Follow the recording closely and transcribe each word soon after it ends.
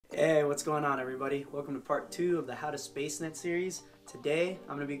Hey, what's going on everybody? Welcome to part 2 of the How to Spacenet series. Today,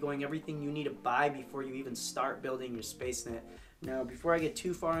 I'm going to be going everything you need to buy before you even start building your Spacenet. Now, before I get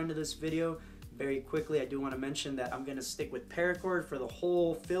too far into this video, very quickly, I do want to mention that I'm going to stick with Paracord for the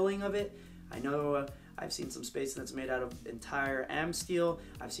whole filling of it. I know I've seen some Spacenets made out of entire Amsteel.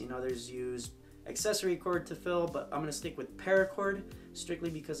 I've seen others use accessory cord to fill, but I'm going to stick with Paracord strictly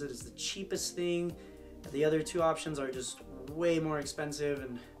because it is the cheapest thing. The other two options are just way more expensive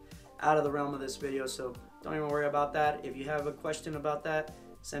and out of the realm of this video, so don't even worry about that. If you have a question about that,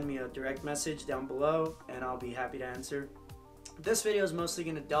 send me a direct message down below and I'll be happy to answer. This video is mostly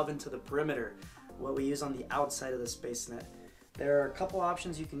going to delve into the perimeter, what we use on the outside of the Spacenet. There are a couple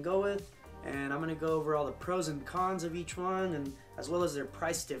options you can go with, and I'm going to go over all the pros and cons of each one, and as well as their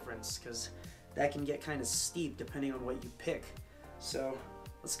price difference, because that can get kind of steep depending on what you pick. So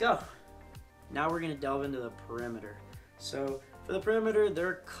let's go. Now we're going to delve into the perimeter. So for the perimeter, there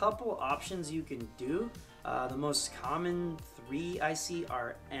are a couple options you can do. The most common three I see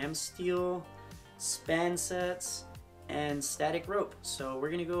are Amsteel, Spansets, and static rope. So we're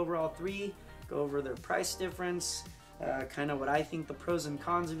going to go over all three, go over their price difference, kind of what I think the pros and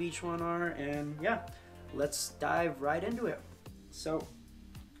cons of each one are, and yeah, let's dive right into it. So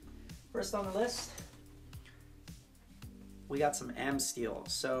first on the list, we got some Amsteel.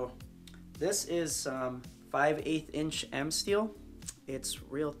 So this is some 5/8 inch Amsteel. It's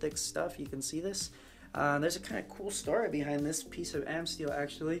real thick stuff, you can see this. There's a kind of cool story behind this piece of Amsteel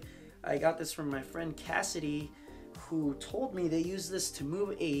actually. I got this from my friend Cassidy, who told me they use this to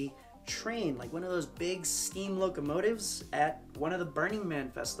move a train, like one of those big steam locomotives at one of the Burning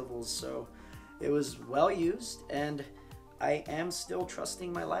Man festivals. So it was well used and I am still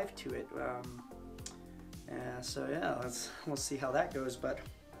trusting my life to it. So yeah, we'll see how that goes. But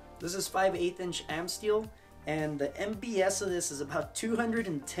this is 5/8 inch Amsteel, and the MBS of this is about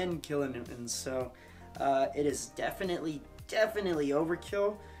 210 kilonewtons, so it is definitely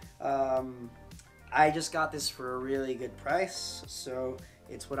overkill. I just got this for a really good price, so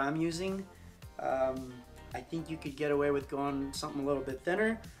it's what I'm using. I think you could get away with going something a little bit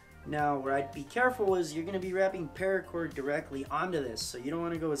thinner. Now, where I'd be careful is you're going to be wrapping paracord directly onto this, so you don't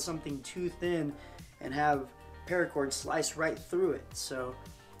want to go with something too thin and have paracord slice right through it. So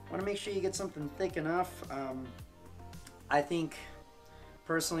want to make sure you get something thick enough. I think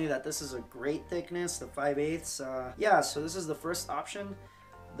personally that this is a great thickness, the 5/8. Yeah, so this is the first option.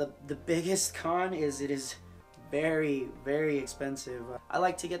 The biggest con is it is very expensive. I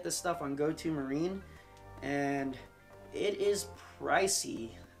like to get this stuff on Go-To Marine, and it is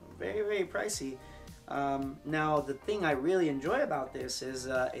pricey, very pricey. Now the thing I really enjoy about this is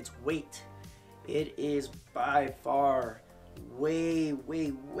its weight. It is by far way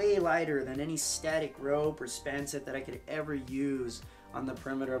lighter than any static rope or Spanset that I could ever use on the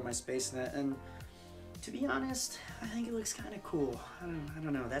perimeter of my Spacenet, and to be honest, I think it looks kind of cool. I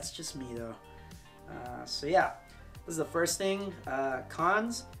don't know, that's just me though. So yeah, this is the first thing.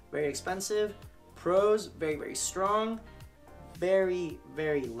 Cons, very expensive. Pros, very strong, very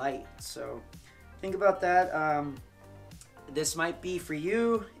light. So think about that. This might be for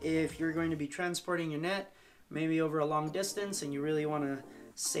you if you're going to be transporting your net maybe over a long distance and you really want to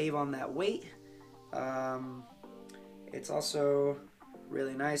save on that weight. It's also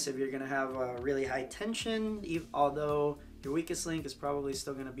really nice if you're going to have a really high tension, although your weakest link is probably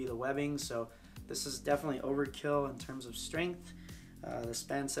still going to be the webbing, so this is definitely overkill in terms of strength. The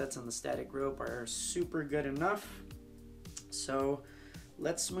Spansets and the static rope are super good enough. So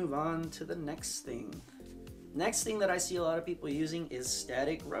let's move on to the next thing. Next thing that I see a lot of people using is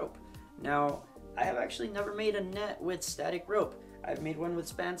static rope. Now, I have actually never made a net with static rope. I've made one with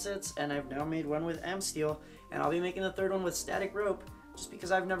Spansets, and I've now made one with Amsteel, and I'll be making the third one with static rope just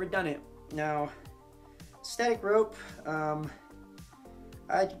because I've never done it. Now, static rope,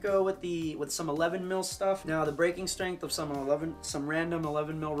 I'd go with some 11 mil stuff. Now, the breaking strength of some random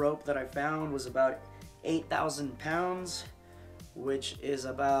 11 mil rope that I found was about 8,000 pounds, which is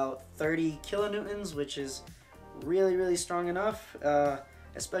about 30 kilonewtons, which is really strong enough.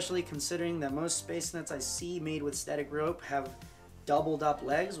 Especially considering that most Spacenets I see made with static rope have doubled up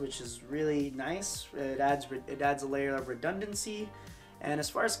legs, which is really nice. It adds a layer of redundancy. And as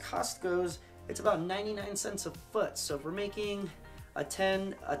far as cost goes, it's about 99 cents a foot. So if we're making a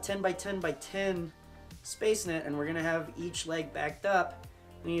 10 by 10 by 10 Spacenet and we're gonna have each leg backed up,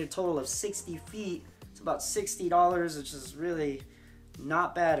 we need a total of 60 feet. It's about $60, which is really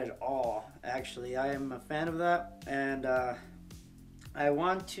not bad at all. Actually, I am a fan of that, and I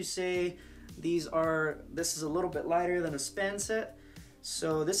want to say this is a little bit lighter than a Spanset,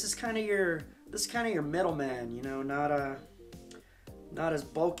 so this is kind of your middleman, you know, Not as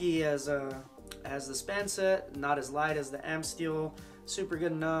bulky as the Spanset, not as light as the Amsteel. Super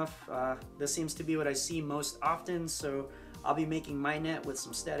good enough. This seems to be what I see most often, so I'll be making my net with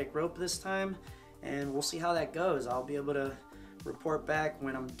some static rope this time, and we'll see how that goes. I'll be able to report back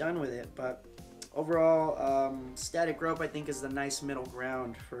when I'm done with it, but overall, static rope I think is the nice middle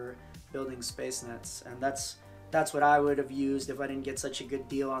ground for building space nets, and that's what I would have used if I didn't get such a good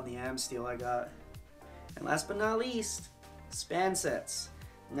deal on the Amsteel I got. And last but not least, Spansets.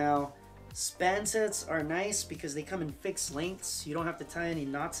 Now, Spansets are nice because they come in fixed lengths. You don't have to tie any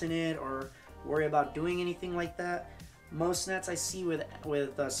knots in it or worry about doing anything like that. Most nets I see with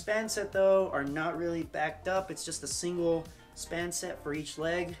Spanset though are not really backed up. It's just a single Spanset for each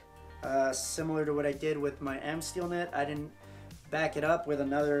leg, similar to what I did with my Amsteel net. I didn't back it up with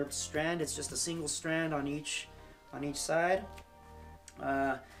another strand. It's just a single strand on each side.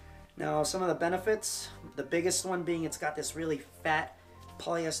 Now, some of the benefits, the biggest one being it's got this really fat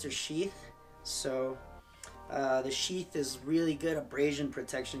polyester sheath. So the sheath is really good abrasion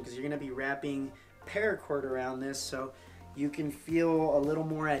protection because you're going to be wrapping paracord around this, so you can feel a little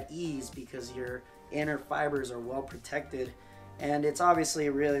more at ease because your inner fibers are well protected. And it's obviously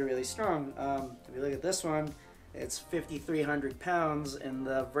really, really strong. If you look at this one, it's 5,300 pounds in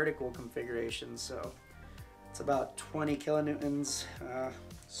the vertical configuration, so it's about 20 kilonewtons.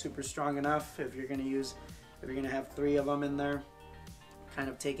 Super strong enough if you're going to have 3 of them in there, kind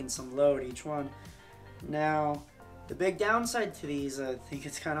of taking some load each one. Now, the big downside to these, I think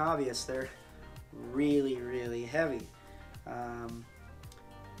it's kind of obvious, they're really, really heavy. I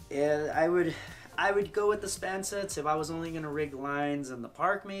would go with the Spansets if I was only going to rig lines in the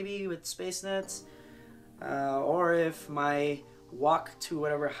park, maybe with space nets, or if my walk to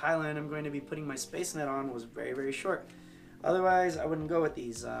whatever highland I'm going to be putting my space net on was very, very short. Otherwise, I wouldn't go with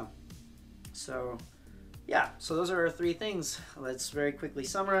these. So yeah, so those are our 3 things. Let's very quickly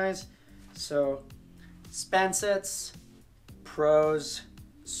summarize. So Spansets, pros,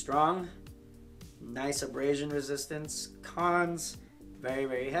 strong, nice abrasion resistance. Cons, very,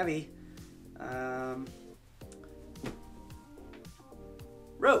 very heavy.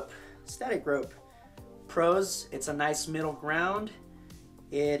 Rope, static rope. Pros, it's a nice middle ground.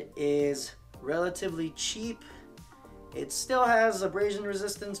 It is relatively cheap. It still has abrasion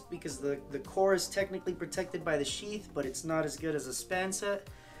resistance because the core is technically protected by the sheath, but it's not as good as a Spanset.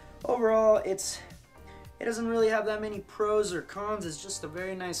 Overall, it doesn't really have that many pros or cons. It's just a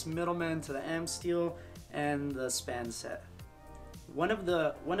very nice middleman to the Amsteel and the Spanset. One of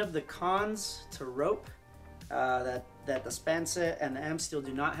the cons to rope that the Spanset and the Amsteel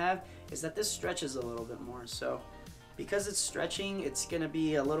do not have is that this stretches a little bit more. So because it's stretching, it's going to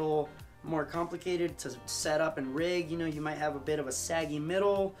be a little more complicated to set up and rig. You know, you might have a bit of a saggy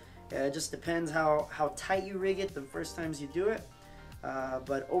middle. It just depends how tight you rig it the first times you do it.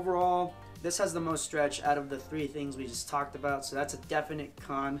 But overall, this has the most stretch out of the 3 things we just talked about, so that's a definite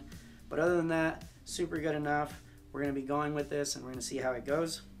con. But other than that, super good enough. We're going to be going with this and we're going to see how it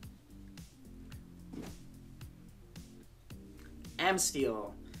goes.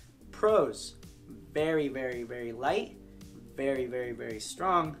 Amsteel. Pros, very, very, very light, very, very, very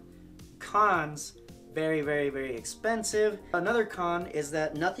strong. Cons, very, very, very expensive. Another con is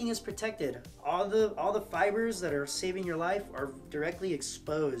that nothing is protected. All the fibers that are saving your life are directly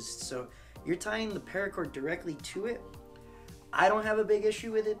exposed, so you're tying the paracord directly to it. I don't have a big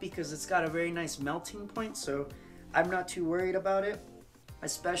issue with it because it's got a very nice melting point, so I'm not too worried about it,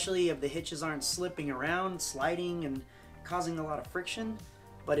 especially if the hitches aren't slipping around, sliding, and causing a lot of friction.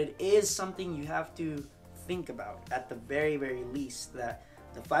 But it is something you have to think about at the very, very least, that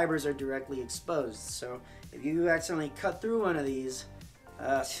the fibers are directly exposed. So if you accidentally cut through one of these,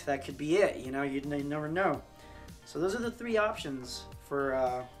 that could be it. You know, you'd never know. So those are the 3 options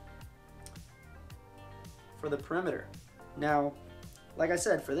for the perimeter. Now, like I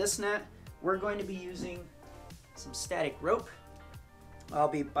said, for this net, we're going to be using some static rope. I'll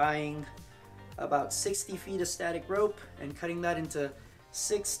be buying about 60 feet of static rope and cutting that into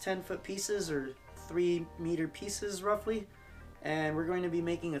 6 10-foot pieces or 3-meter pieces roughly. And we're going to be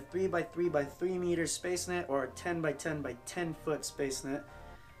making a 3 by 3 by 3 meter space net, or a 10 by 10 by 10 foot space net.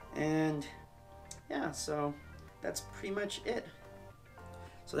 And yeah, so that's pretty much it.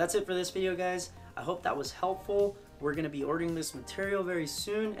 So that's it for this video, guys. I hope that was helpful. We're going to be ordering this material very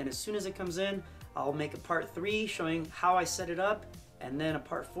soon, and as soon as it comes in, I'll make a part 3 showing how I set it up, and then a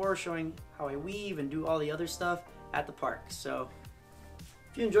part 4 showing how I weave and do all the other stuff at the park. So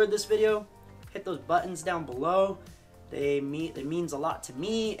if you enjoyed this video, hit those buttons down below. It means a lot to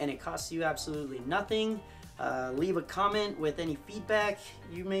me, and it costs you absolutely nothing. Leave a comment with any feedback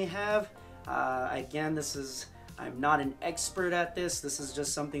you may have. Again, I'm not an expert at this. This is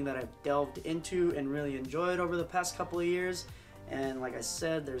just something that I've delved into and really enjoyed over the past couple of years. And like I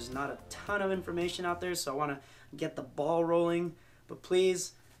said, there's not a ton of information out there, so I want to get the ball rolling. But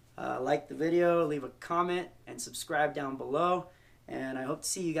please like the video, leave a comment, and subscribe down below. And I hope to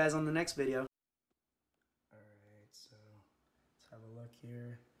see you guys on the next video. Alright, so let's have a look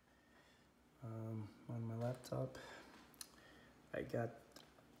here. On my laptop, I got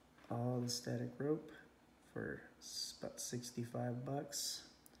all the static rope for about 65 bucks.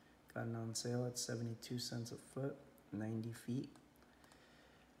 Got it on sale at 72 cents a foot, 90 feet.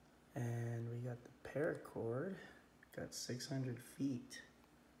 And we got the Paracord, got 600 feet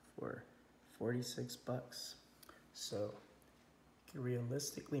for 46 bucks. So you can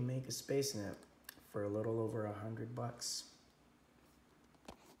realistically make a Spacenet for a little over 100 bucks.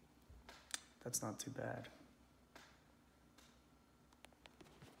 That's not too bad.